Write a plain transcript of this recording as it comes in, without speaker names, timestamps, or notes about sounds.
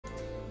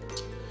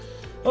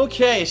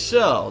Okay,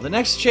 so the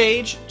next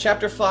stage,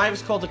 Chapter 5,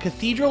 is called the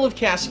Cathedral of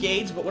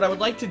Cascades, but what I would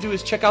like to do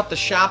is check out the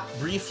shop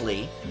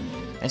briefly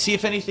and see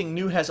if anything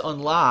new has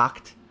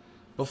unlocked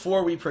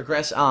before we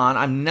progress on.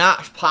 I'm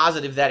not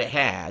positive that it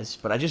has,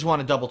 but I just want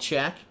to double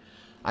check.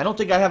 I don't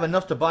think I have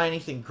enough to buy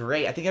anything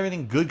great. I think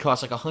everything good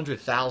costs like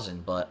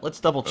 100,000, but let's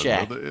double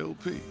check. Another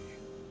LP.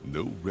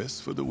 No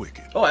rest for the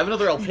wicked. Oh, I have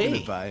another LP. Even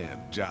if I am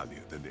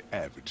jollier than the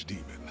average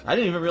demon. I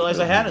didn't even realize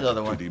I had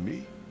another one. Pity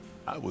me?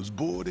 I was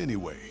bored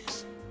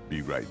anyways.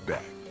 Be right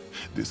back.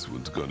 This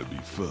one's gonna be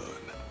fun.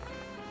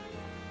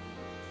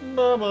 Been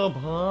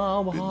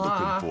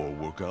looking for a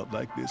workout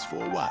like this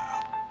for a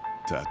while.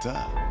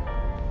 Ta-ta.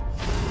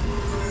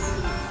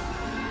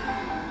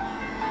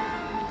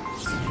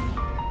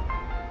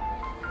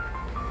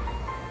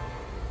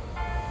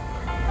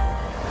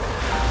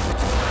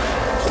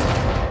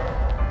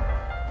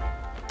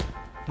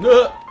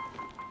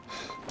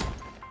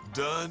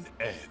 Done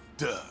and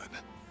done.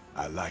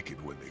 I like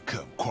it when they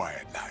come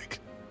quiet like.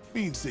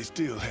 Means they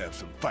still have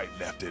some fight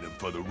left in them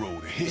for the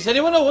road ahead. Does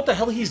anyone know what the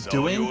hell he's It's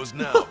doing? all yours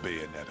now,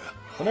 Bayonetta.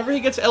 Whenever he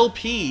gets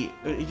LP,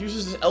 he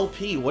uses his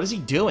LP. What is he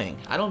doing?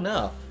 I don't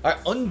know. Alright,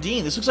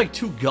 Undine. This looks like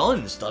 2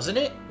 guns, doesn't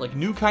it? Like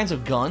new kinds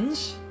of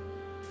guns?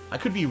 I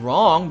could be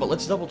wrong, but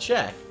let's double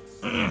check.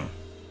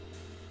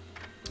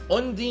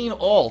 Undine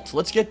Alt.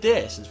 Let's get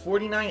this. It's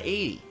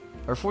 4980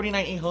 or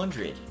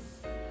 49800.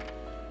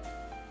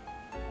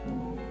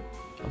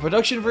 A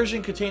production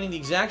version containing the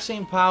exact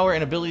same power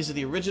and abilities of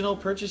the original.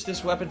 Purchase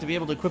this weapon to be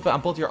able to equip it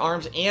on both your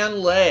arms and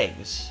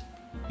legs.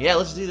 Yeah,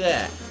 let's do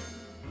that.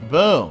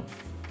 Boom.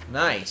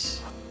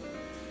 Nice.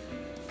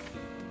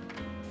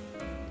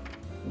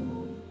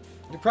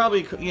 You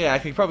probably, yeah, I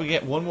could probably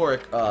get one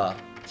more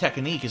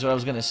technique is what I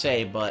was gonna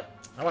say, but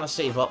I want to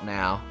save up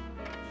now.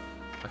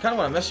 I kind of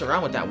want to mess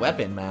around with that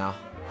weapon now.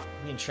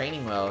 I'm in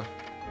training mode.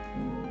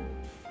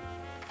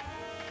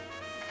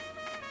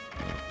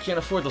 Can't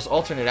afford those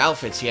alternate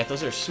outfits yet.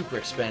 Those are super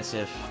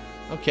expensive.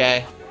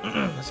 Okay.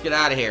 Let's get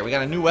out of here. We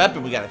got a new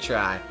weapon we gotta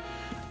try.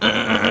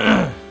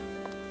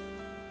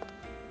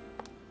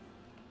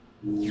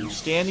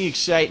 Stand the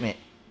excitement.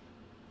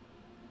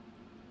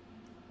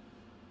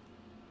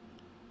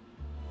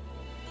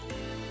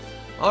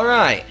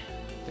 Alright.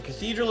 The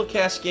Cathedral of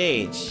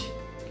Cascades.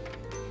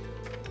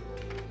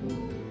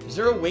 Is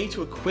there a way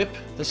to equip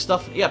the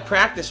stuff? Yeah,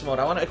 practice mode.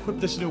 I want to equip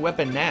this new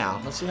weapon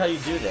now. Let's see how you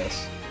do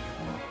this.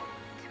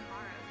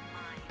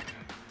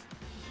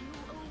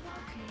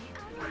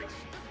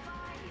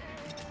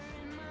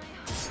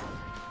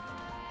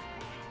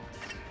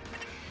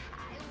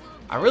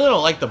 I really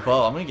don't like the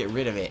bow. I'm gonna get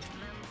rid of it.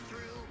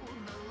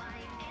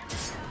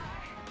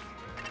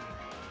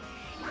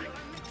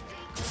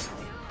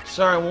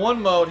 Sorry, in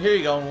one mode, here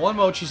you go. In one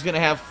mode, she's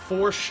gonna have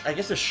 4, I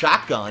guess they're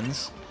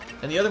shotguns.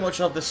 And the other mode,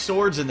 she'll have the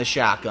swords and the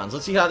shotguns.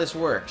 Let's see how this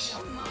works.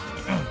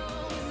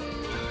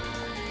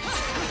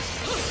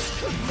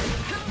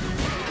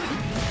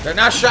 They're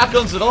not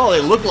shotguns at all.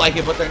 They look like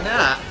it, but they're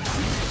not.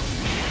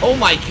 Oh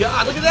my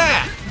god, look at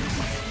that!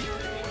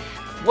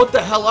 What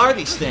the hell are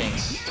these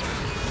things?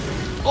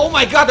 Oh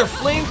my god, they're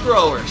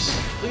flamethrowers!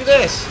 Look at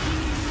this!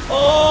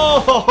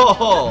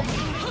 Oh!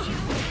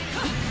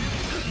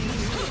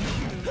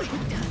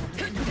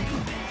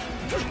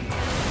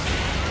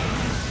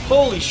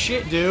 Holy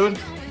shit, dude!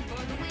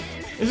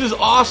 This is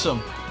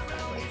awesome!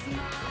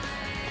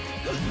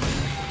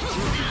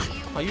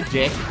 Oh, you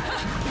dick.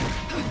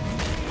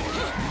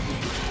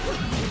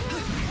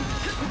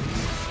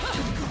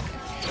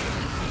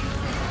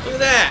 Look at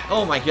that!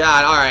 Oh my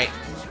god, alright.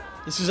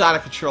 This is out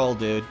of control,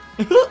 dude.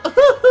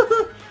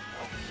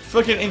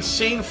 Fucking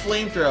insane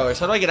flamethrowers.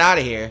 How do I get out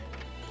of here?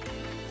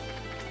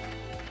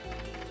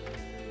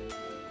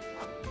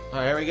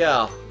 Alright, here we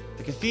go.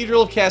 The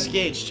Cathedral of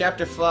Cascades,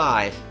 Chapter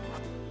 5.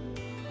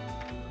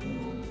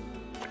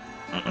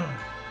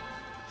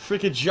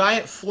 Freaking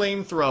giant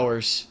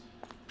flamethrowers.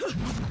 Look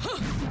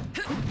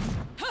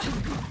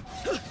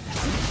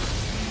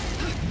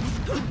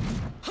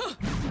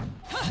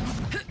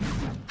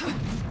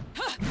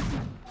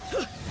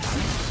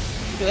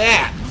at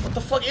that! What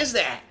the fuck is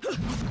that?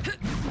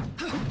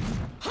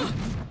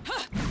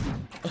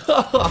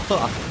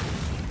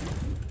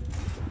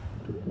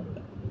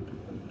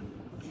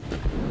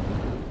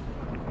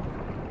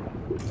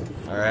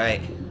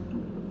 Alright.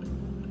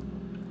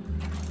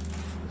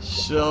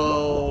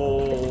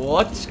 So,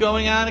 what's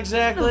going on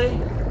exactly?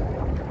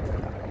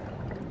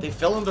 They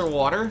fell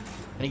underwater,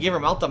 and he gave her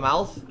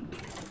mouth-to-mouth?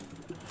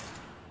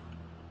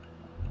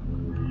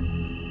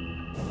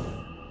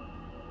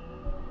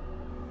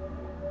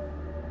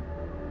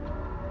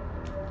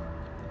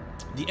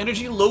 The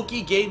energy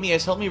Loki gave me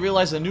has helped me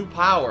realize a new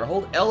power.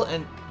 Hold L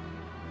and...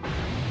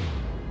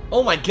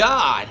 Oh my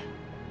god!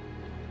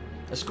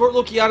 Escort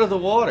Loki out of the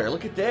water.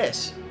 Look at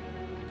this.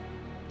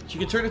 She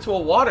can turn into a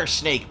water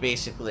snake,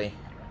 basically.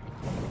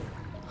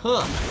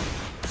 Huh.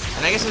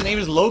 And I guess his name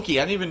is Loki.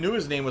 I didn't even knew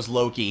his name was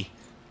Loki.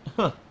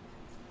 Huh.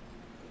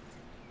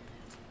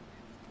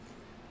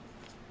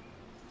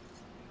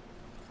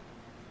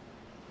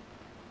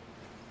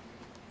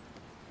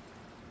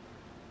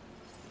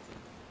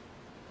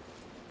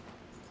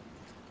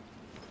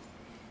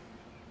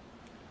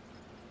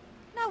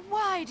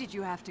 Why did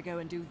you have to go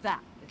and do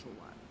that, little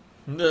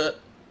one? Nuh.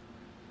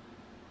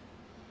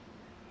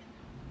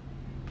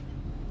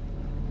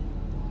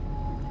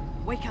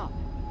 Wake up.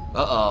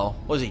 Uh-oh.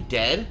 Was he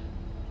dead?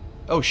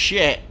 Oh,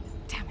 shit.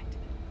 Damn it.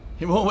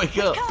 He won't wake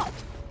up. Wake up.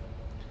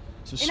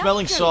 Some Enough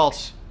smelling jokes.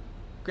 salts.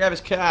 Grab his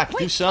cock. Do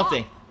Wake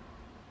something.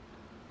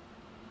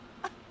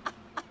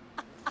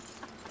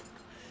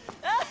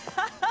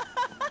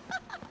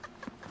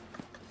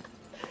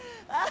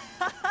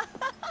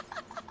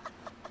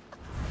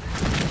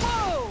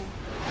 Whoa!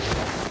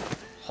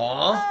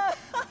 Huh?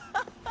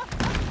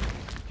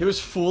 He was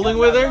fooling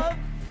with her?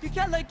 You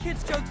can't let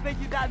kids' jokes make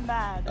you that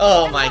mad.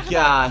 Oh And my what about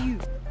god. you?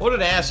 What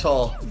an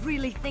asshole.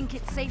 Really think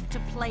it's safe to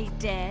play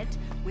dead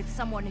with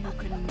someone who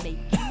can make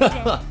you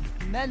dead?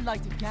 Men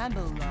like to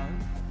gamble, love.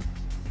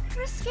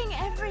 Risking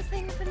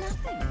everything for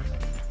nothing.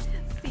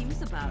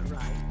 Seems about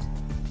right.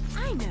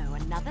 I know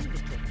another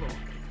little boy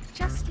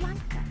just like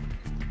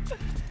that.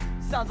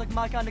 Sounds like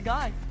my kind of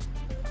guy.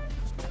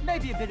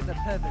 Maybe a bit of a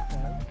pervert,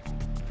 though.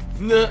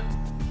 Nuh.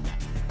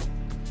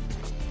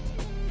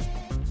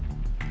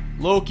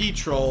 Loki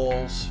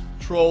trolls.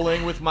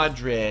 Trolling with my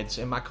dreads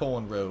and my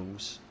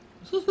cornrows.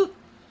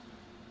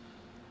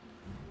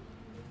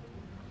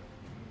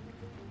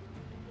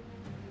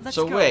 Let's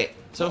So go. wait,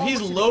 so We're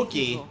he's almost to the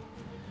Loki. cathedral.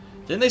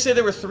 Didn't they say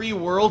there were 3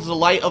 worlds? The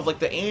light of like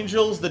the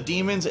angels, the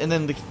demons, and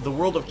then the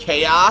world of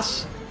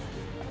chaos?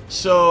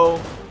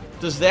 So,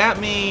 does that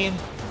mean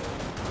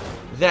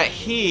that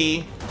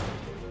he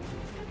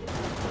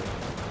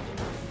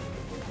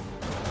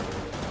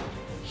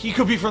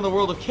could be from the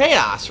world of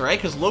chaos, right?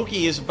 Because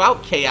Loki is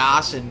about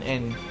chaos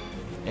and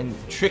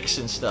tricks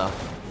and stuff.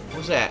 What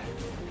was that?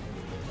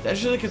 The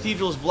entrance to the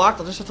cathedral is blocked.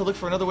 I'll just have to look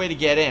for another way to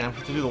get in. I'll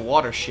have to do the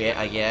water shit,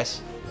 I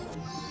guess.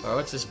 Alright,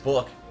 what's this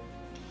book?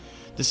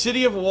 The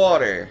City of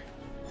Water.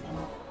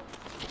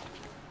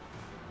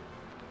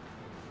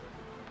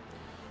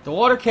 The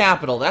Water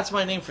Capital. That's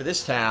my name for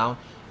this town.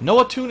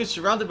 Noatun is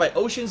surrounded by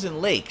oceans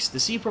and lakes. The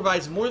sea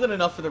provides more than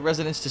enough for the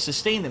residents to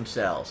sustain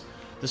themselves.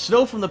 The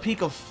snow from the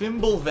peak of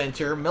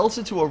Fimbulventer melts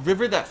into a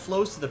river that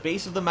flows to the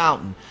base of the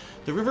mountain.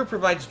 The river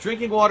provides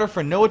drinking water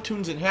for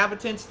Noatun's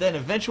inhabitants, then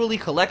eventually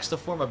collects to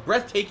form a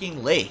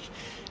breathtaking lake.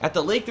 At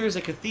the lake there is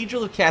a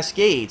Cathedral of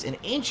Cascades, an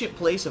ancient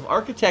place of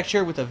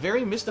architecture with a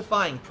very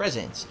mystifying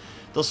presence.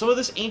 Though some of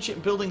this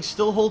ancient building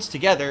still holds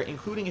together,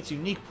 including its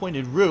unique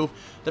pointed roof,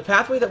 the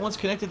pathway that once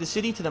connected the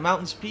city to the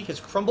mountain's peak has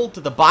crumbled to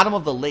the bottom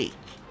of the lake.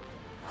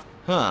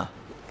 Huh.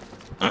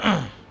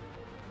 I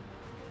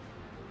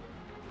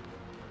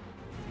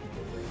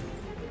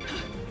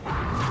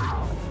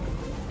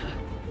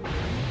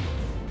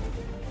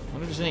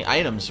wonder if there's any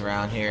items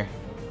around here.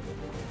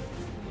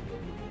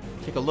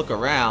 Take a look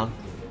around.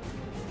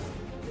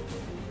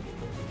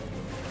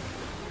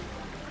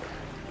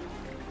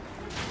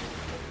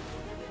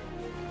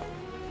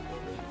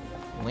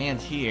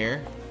 Land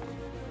here.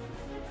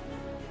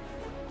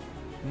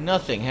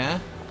 Nothing, huh?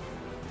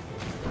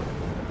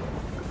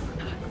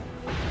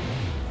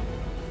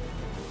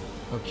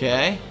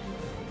 Okay.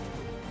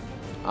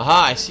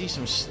 Aha, I see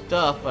some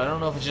stuff, but I don't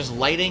know if it's just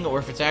lighting or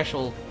if it's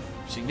actual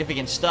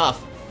significant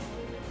stuff.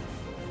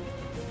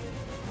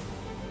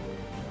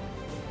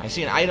 I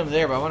see an item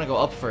there, but I want to go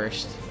up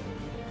first.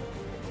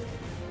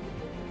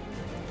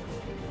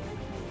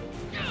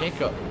 I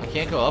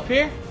can't go up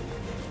here?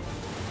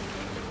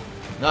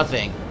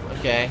 Nothing.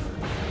 Okay.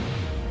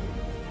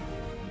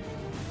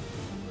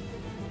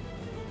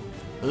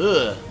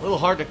 Ugh,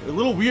 a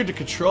little weird to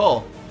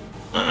control.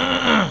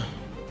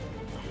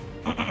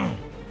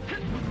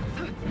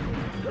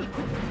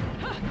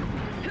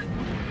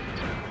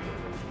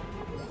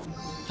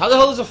 How the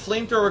hell does a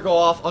flamethrower go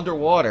off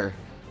underwater?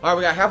 Alright,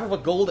 we got half of a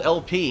gold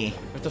LP. We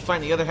have to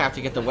find the other half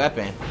to get the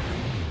weapon.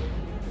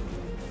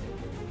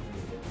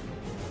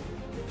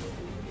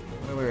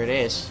 I wonder where it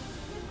is.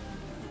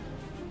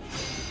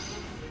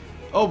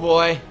 Oh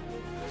boy.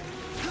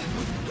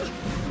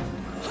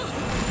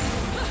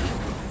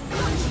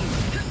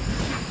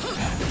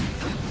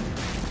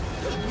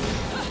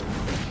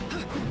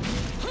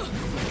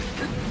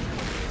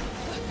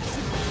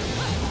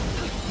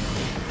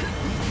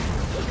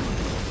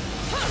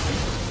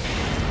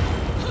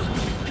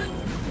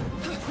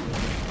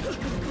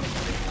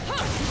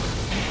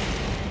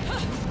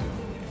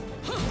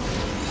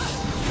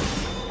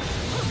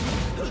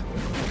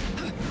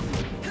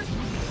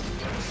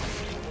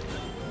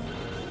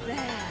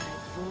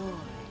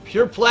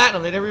 Pure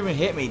platinum, they never even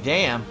hit me,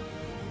 damn.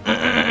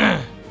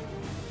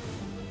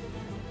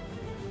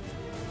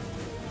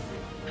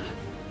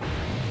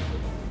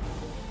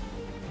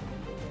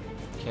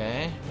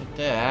 Okay, like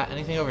that.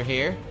 Anything over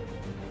here?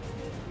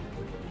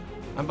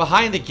 I'm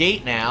behind the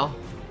gate now.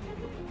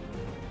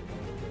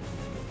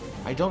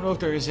 I don't know if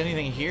there is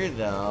anything here,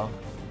 though.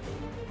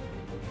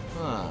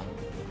 Huh.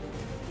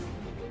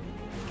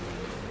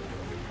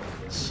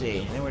 Let's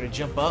see. Anywhere to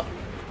jump up?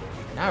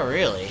 Not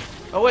really.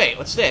 Oh wait,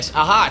 what's this?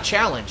 Aha,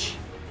 challenge.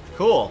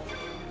 Cool.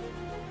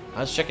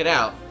 Let's check it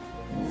out.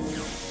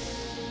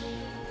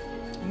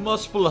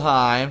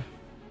 Muspelheim.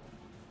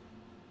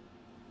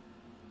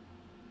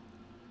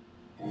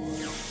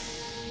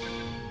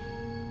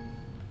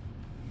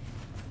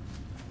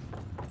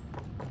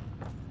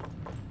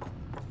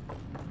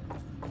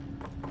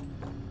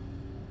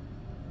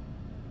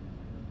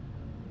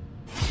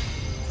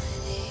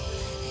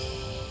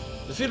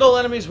 Defeat all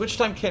enemies which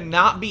time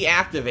cannot be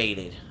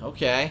activated.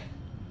 Okay.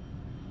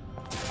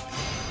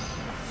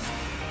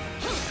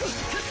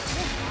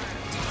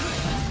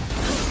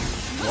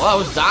 Well, I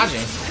was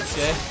dodging.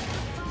 Okay.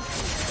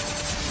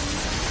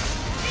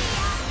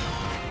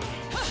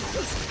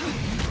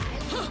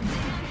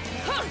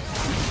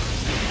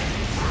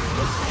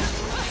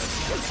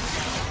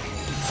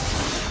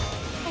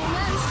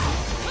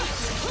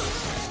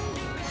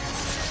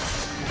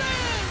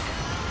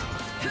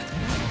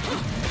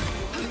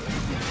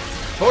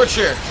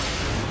 Torture.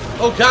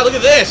 Oh god, look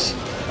at this.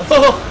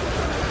 Oh.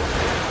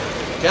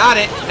 Got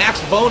it.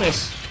 Max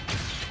bonus.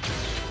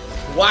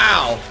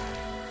 Wow.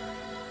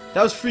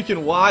 That was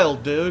freaking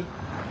wild, dude.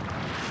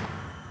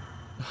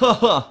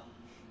 Haha.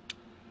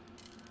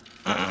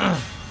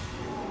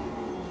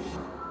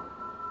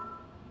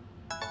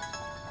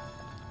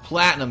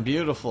 Platinum,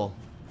 beautiful.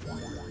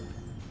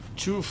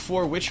 2 of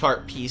 4 witch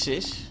heart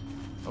pieces.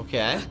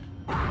 Okay.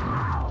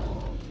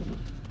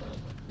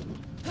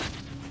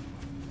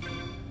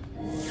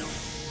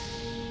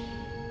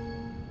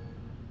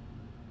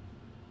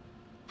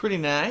 Pretty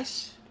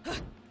nice.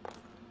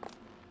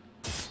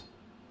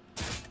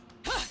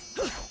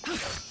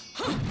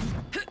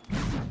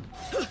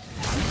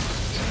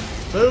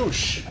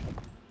 Boosh!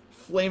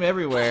 Flame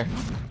everywhere.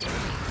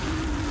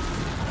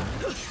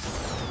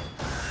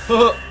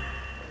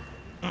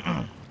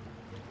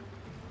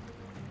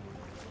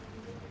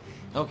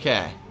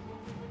 Okay.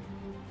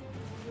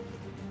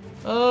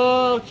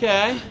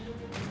 Okay.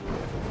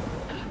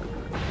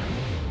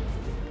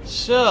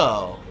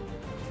 So.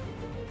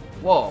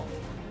 Whoa.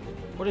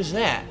 What is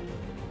that?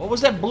 What was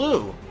that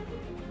blue?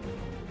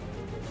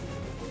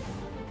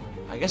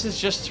 I guess it's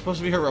just supposed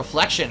to be her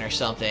reflection or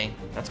something.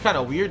 That's kind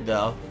of weird,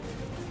 though.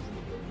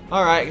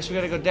 Alright, I guess we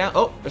gotta go down.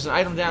 Oh, there's an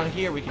item down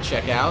here we can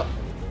check out.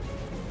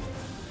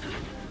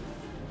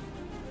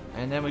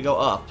 And then we go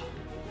up.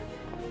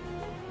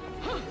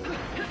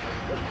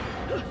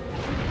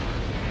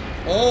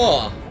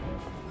 Oh!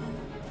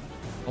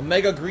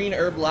 Omega Green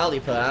Herb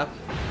Lollipop.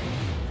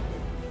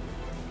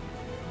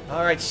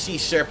 Alright, Sea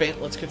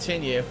Serpent, let's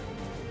continue.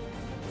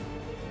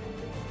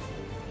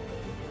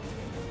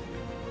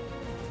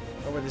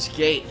 Over this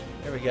gate.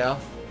 There we go.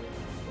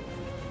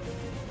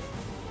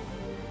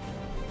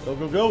 Go,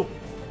 go, go!